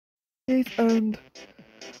Teeth and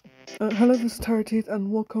hello, this is Terry Teeth,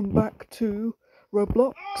 and welcome back to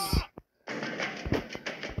Roblox.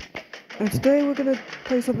 And today we're gonna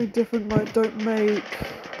play something different, like don't make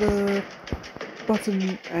the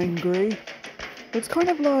button angry. It's kind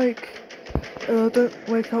of like don't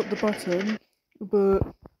wake up the button, but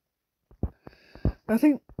I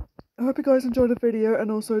hope you guys enjoyed the video,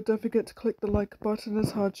 and also don't forget to click the like button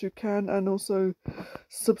as hard as you can, and also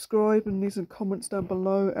subscribe and leave some comments down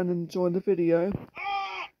below and enjoy the video.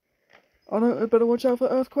 Oh no, I better watch out for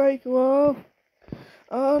earthquake. Whoa!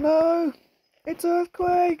 Oh no! It's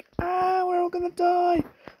earthquake! Ah, we're all gonna die!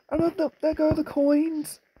 Oh no, there go the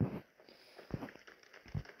coins!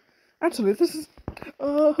 Actually, this is...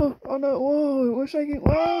 Oh no, whoa, we're shaking,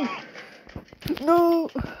 whoa! No!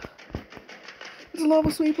 It's a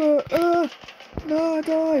lava sweeper! No, I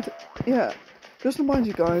died! Yeah, just to remind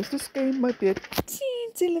you guys, this game might be a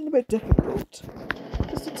teensy little bit difficult.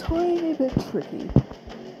 Just a tiny bit tricky.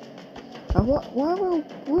 And why will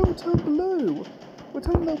we turn blue? We're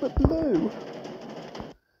turning a little bit blue.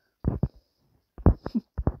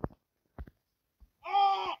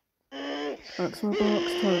 That's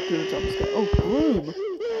Roblox, trying to do a jump scare. Oh, broom! What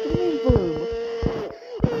do you mean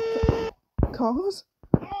broom? Cars?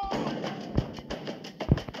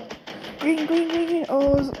 Green, green, green, green!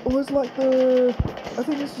 Oh, it's like the... I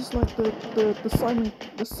think it's just like the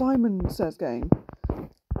Simon Says game.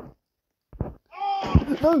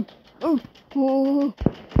 No! Oh! Oh!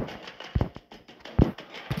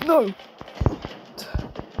 No!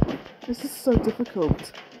 This is so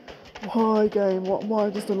difficult. Why, game?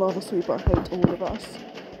 Why does the lava sweeper hate all of us?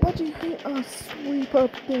 Why do you hate us, sweeper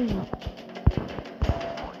thing?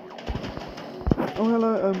 Oh,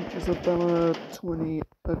 hello, Isabella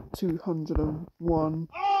 201.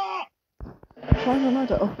 Climb the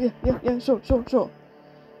ladder. Oh, yeah, sure.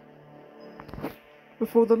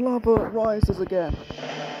 Before the lava rises again.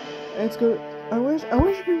 It's good. I wish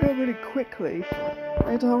you could go really quickly.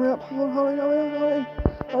 I need to hurry up. Hurry.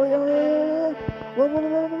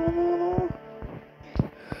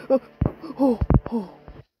 Run. Oh.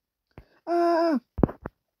 Ah!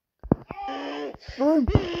 Broom!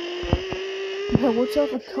 Yeah, watch out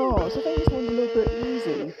for cars. I think this one's a little bit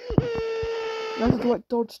easy. You have to like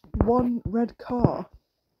dodge one red car.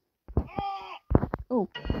 Oh.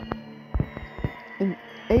 An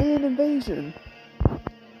alien invasion.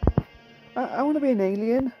 I want to be an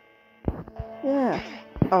alien. Yeah.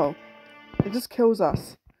 Oh. It just kills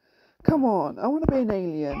us. Come on, I want to be an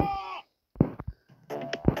alien.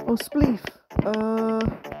 Oh, spleef.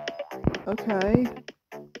 Okay.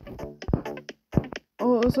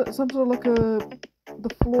 Oh, it's some sort of like the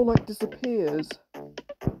floor like disappears.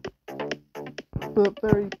 But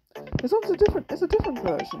very... It's a different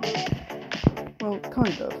version. Well,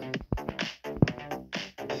 kind of.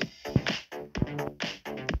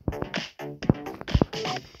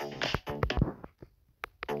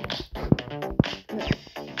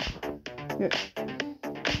 Yeah.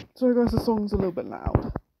 Sorry guys, the song's a little bit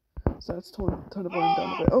loud. So let's turn the volume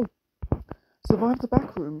down a bit. Oh! Survive the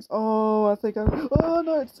back rooms. Oh, I think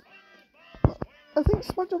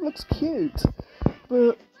SpongeBob looks cute.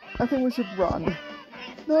 But I think we should run.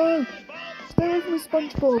 No! Stay away from me,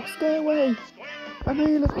 SpongeBob! Stay away! I know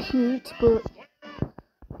you look cute, but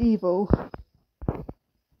evil. I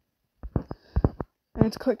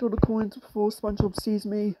need to collect all the coins before SpongeBob sees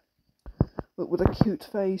me, but with a cute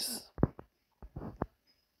face.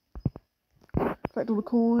 Collect all the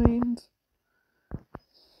coins.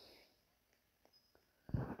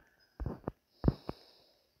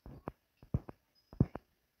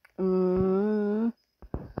 Alright.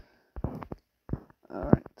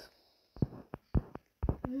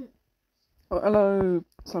 Oh, hello,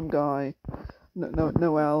 some guy.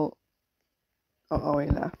 Noel. Oh, he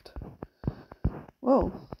left.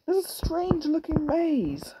 Whoa, this is a strange looking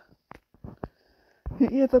maze.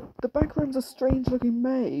 Yeah, the back room's a strange looking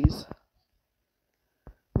maze.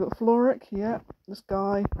 We've got Floric, yeah, this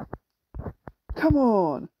guy. Come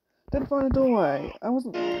on! Didn't find a doorway. I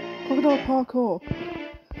wasn't... Crocodile parkour.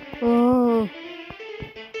 Oh.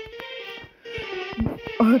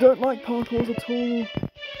 I don't like parkours at all.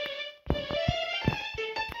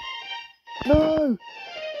 No!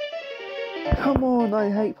 Come on, I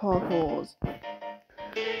hate parkours.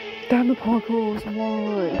 Damn the parkours,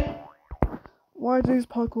 why? Why do these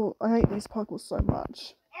parkour... I hate these parkours so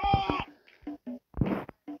much.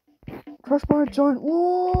 Crushed by a giant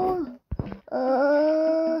wall!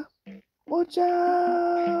 Watch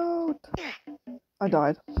out! I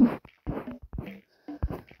died.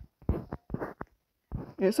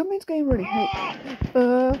 Yeah, some of these games really hate...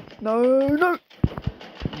 No!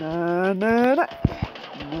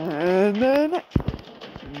 Na na na.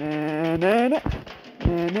 Na na na.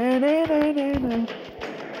 Na na na na na na.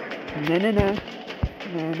 Na na na.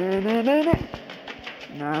 Na na na na na.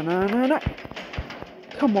 Na na na na.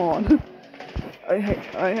 Come on. I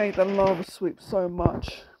hate the lava sweep so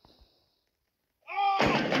much.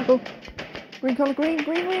 Oh, green colour, green.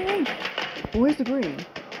 Where's the green?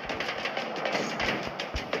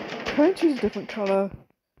 Can I choose a different colour?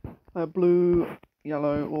 Blue,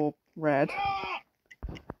 yellow, or red?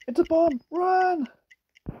 It's a bomb! Run!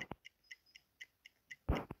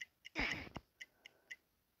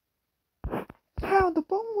 How? The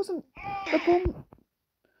bomb wasn't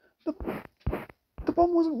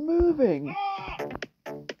moving.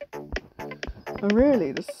 Oh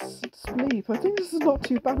really? The sleep. I think this is not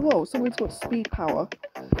too bad. Whoa, someone's got speed power.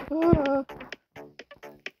 Oh,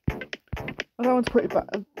 that one's pretty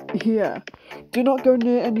bad. Yeah. Do not go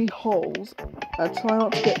near any holes. Try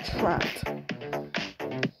not to get trapped.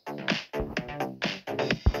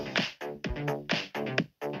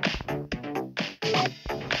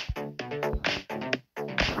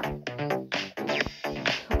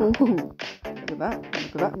 Oh, look at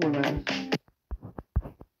that woman.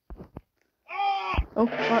 Oh,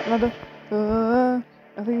 right, ladder. I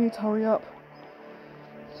think you need to hurry up.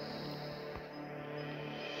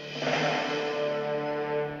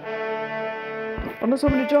 Oh no,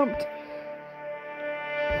 somebody jumped.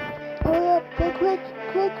 Hurry up, go quick,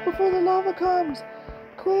 before the lava comes.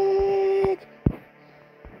 Quick!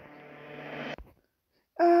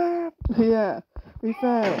 Yeah, we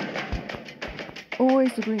failed.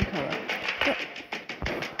 Always the green colour.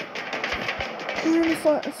 Really,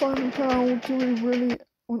 Simon Cowell, do we really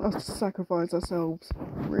want us to sacrifice ourselves?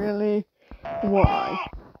 Really? Why?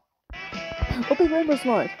 Oh, big rainbow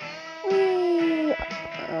slide! Whee! Why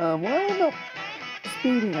am I not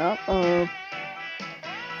speeding up?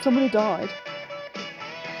 Somebody died.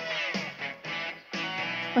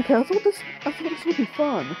 Okay, I thought this would be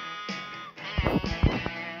fun.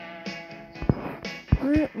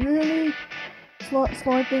 Really?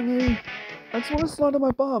 Slide thingy. I just want to slide on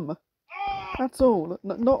my bum. That's all.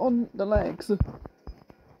 Not on the legs.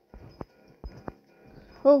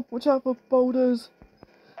 Oh, watch out for boulders.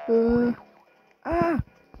 Really?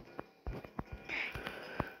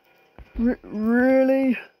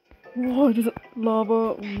 Why does it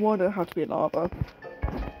lava? Why does it have to be lava?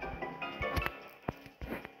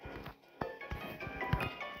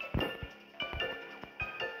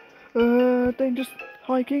 Dangerous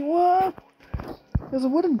hiking. What? There's a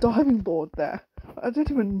wooden diving board there. I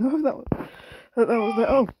didn't even know that was there.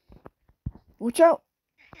 Oh, watch out!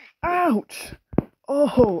 Ouch!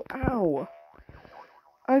 Oh, ow!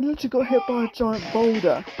 I literally got hit by a giant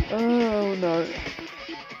boulder. Oh no!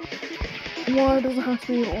 Why does it have to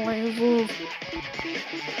be lasers?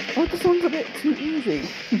 Oh, this one's a bit too easy.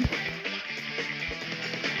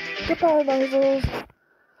 Goodbye, lasers.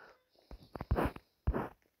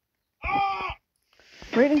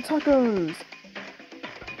 Raining tacos.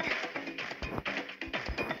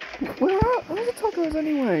 Where are the tacos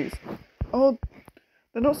anyways? Oh,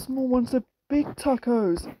 they're not small ones, they're big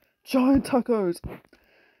tacos. Giant tacos.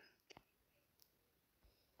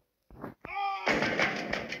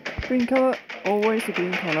 Green colour, always the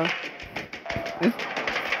green colour.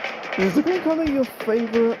 Is the green colour your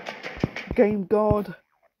favourite game god?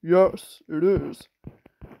 Yes, it is.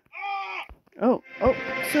 Oh,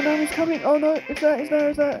 tsunami's coming. Oh no, it's there.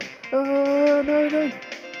 No.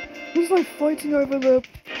 He's like fighting over the...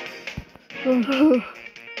 There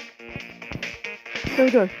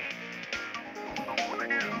we go.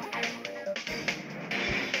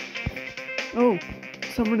 Oh, I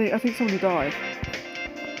think somebody died.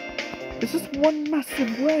 It's just one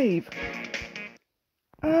massive wave.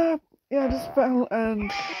 Yeah, I just fell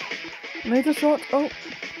and... Laser shot. Oh,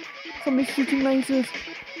 somebody's shooting lasers.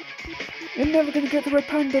 You're never gonna get the red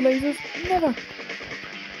panda lasers. Never.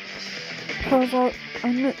 Cause I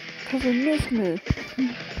missed me.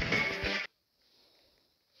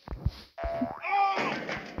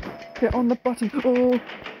 Get on the button. Oh,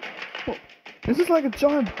 what? This is like a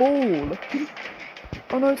giant ball.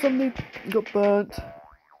 Oh no, somebody got burnt.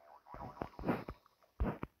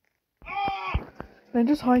 Then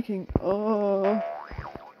just hiking. Oh,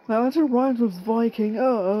 now that rhymes with Viking.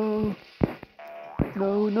 Oh,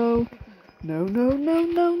 no. I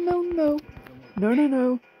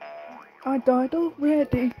died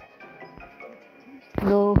already.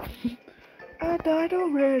 No. I died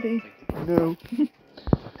already. No.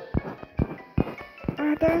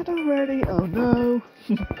 I died already. Oh no.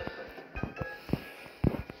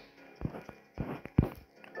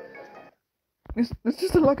 It's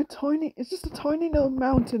just a tiny little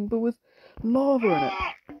mountain, but with lava in it.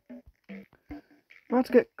 about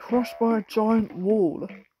to get crushed by a giant wall.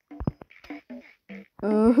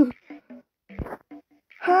 Uh,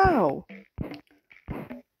 how?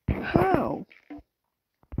 How?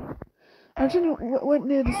 I went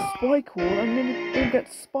near the spike wall and then it didn't get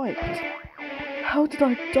spiked. How did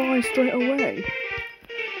I die straight away?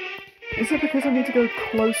 Is it because I need to go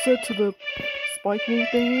closer to the spike wall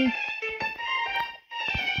thingy?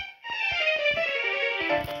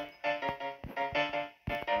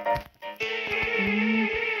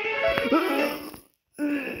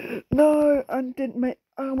 No, I didn't make.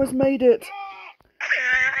 I almost made it.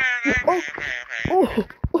 Oh, oh,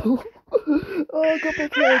 oh, oh! I got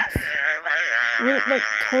big heads. We look like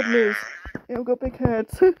toddlers. Yeah, I've got big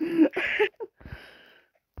heads.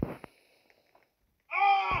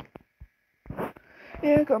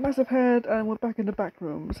 Yeah, I got a massive head, and we're back in the back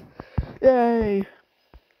rooms. Yay!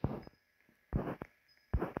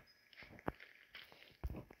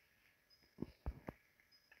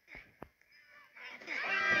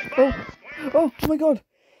 Oh, oh my God!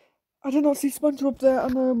 I did not see SpongeBob there. I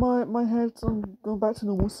know my head's gone back to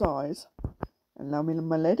normal size. Allow me,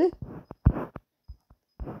 my lady.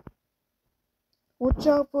 Watch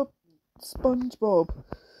out for SpongeBob.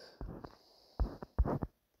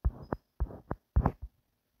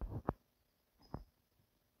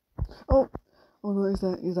 Oh, oh no, he's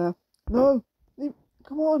there. He's there. No,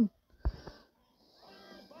 come on.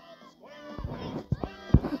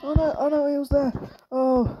 Oh no, he was there.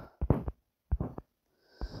 Oh.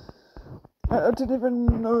 I didn't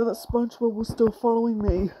even know that SpongeBob was still following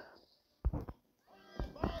me.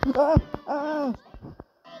 Ah! Ah!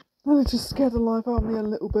 And it just scared the life out of me a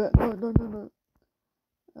little bit. No.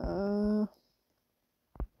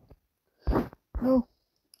 No.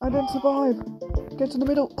 I didn't survive. Get to the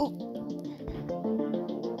middle. Oh.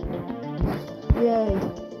 Yay.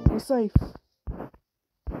 We're safe.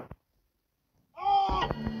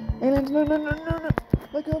 Aliens, no.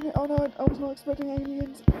 Let go of me. Oh no, I was not expecting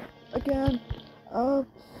aliens. Again. Oh,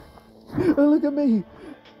 look at me.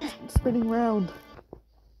 Spinning round.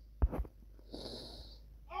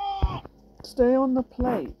 Stay on the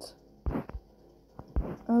plate.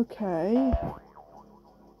 Okay.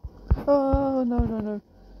 Oh, no. No.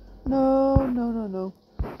 Oh,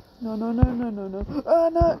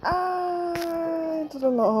 no. Ah, into the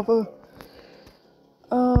lava.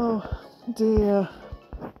 Oh, dear.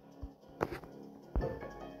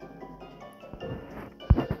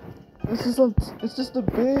 It's just a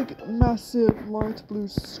big, massive, light blue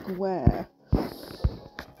square.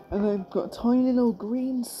 And they've got a tiny little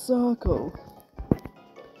green circle.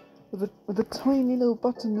 With a tiny little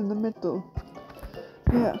button in the middle.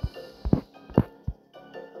 Yeah.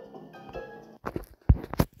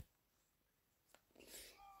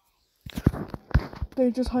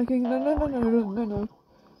 They're just hiking. No.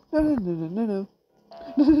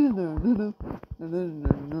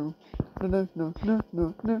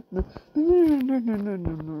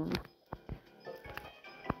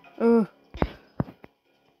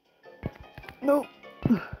 No.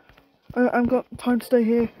 I've got time to stay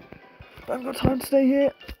here.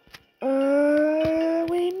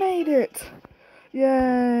 We made it.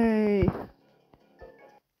 Yay.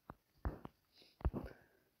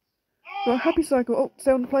 Got a happy cycle. Oh,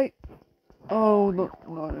 stay on the plate. Oh, no.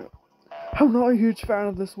 I'm not a huge fan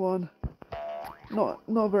of this one. Not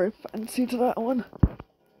very fancy to that one.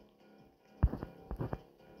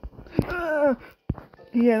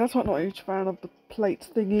 Yeah, that's why I'm not a huge fan of the plate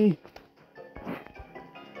thingy.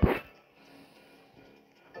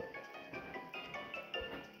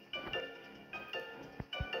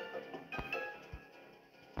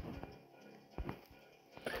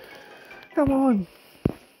 Come on.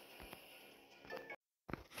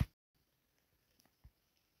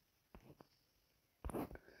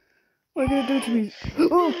 What are you gonna do to me?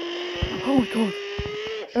 Oh my God.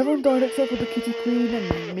 Everyone died except for the kitty queen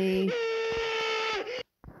and me.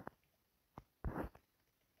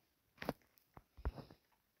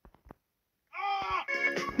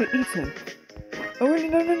 You're eaten. Oh really?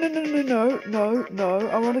 No.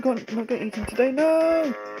 I wanna not get eaten today.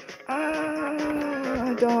 No! Ah,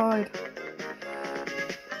 I died.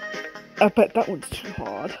 I bet that one's too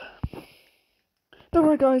hard. Don't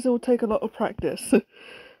worry guys, it will take a lot of practice.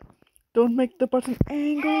 Don't make the button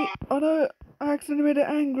angry. Oh no, I accidentally made it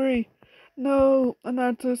angry. No, and I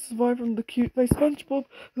had to survive from the cute face SpongeBob.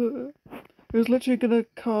 It was literally gonna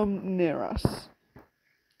come near us.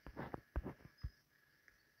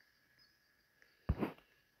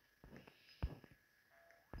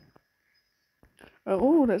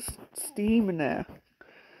 Oh, there's steam in there.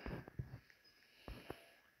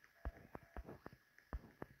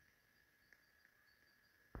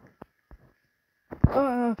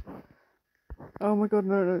 Ah! Oh my god,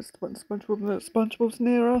 no, SpongeBob, no, SpongeBob's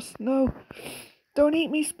near us. No! Don't eat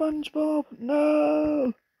me, SpongeBob!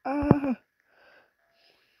 No! Ah!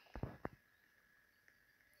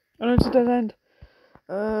 I know it's a dead end.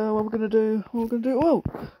 What we're gonna do? What we're gonna do? Whoa!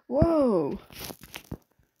 Whoa!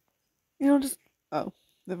 You know, just... Oh,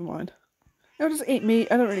 never mind. You know, just eat me.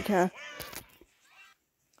 I don't really care.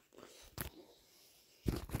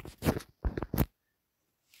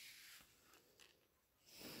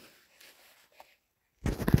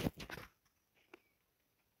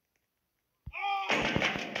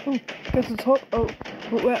 Oh, get to the top. Oh,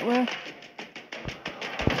 where?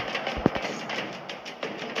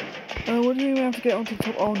 What do you mean we have to get onto the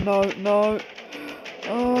top? Oh, no.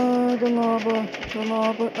 Oh, the lava. Oh,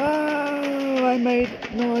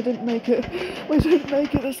 no, I didn't make it. We didn't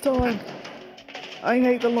make it this time. I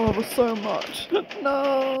hate the lava so much.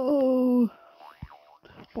 No.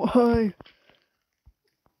 Why?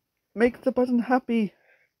 Make the button happy.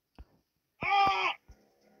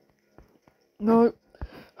 No,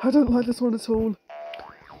 I don't like this one at all.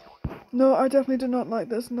 No, I definitely do not like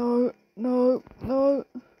this. No.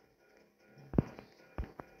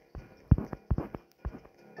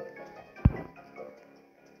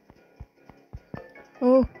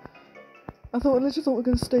 Oh, I literally thought we were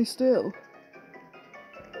going to stay still.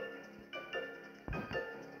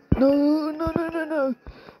 No. No,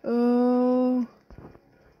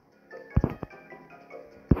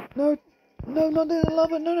 not in the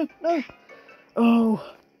lava. No.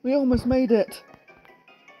 Oh, we almost made it.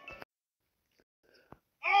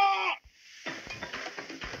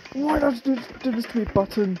 Why did you do this to me,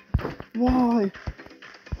 button? Why?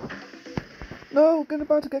 No, we're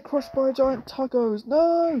about to get crushed by giant tacos.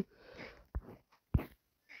 No!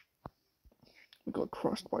 We got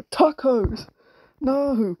crushed by tacos.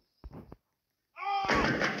 No!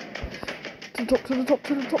 To the top.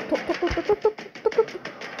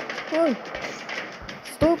 No!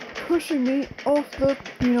 Stop pushing me off the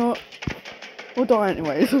peanut. We'll die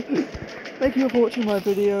anyways. Thank you for watching my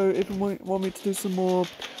video. If you want me to do some more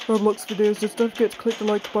Roblox videos, just don't forget to click the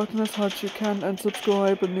like button as hard as you can and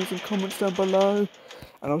subscribe and leave some comments down below.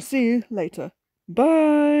 And I'll see you later.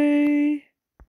 Bye!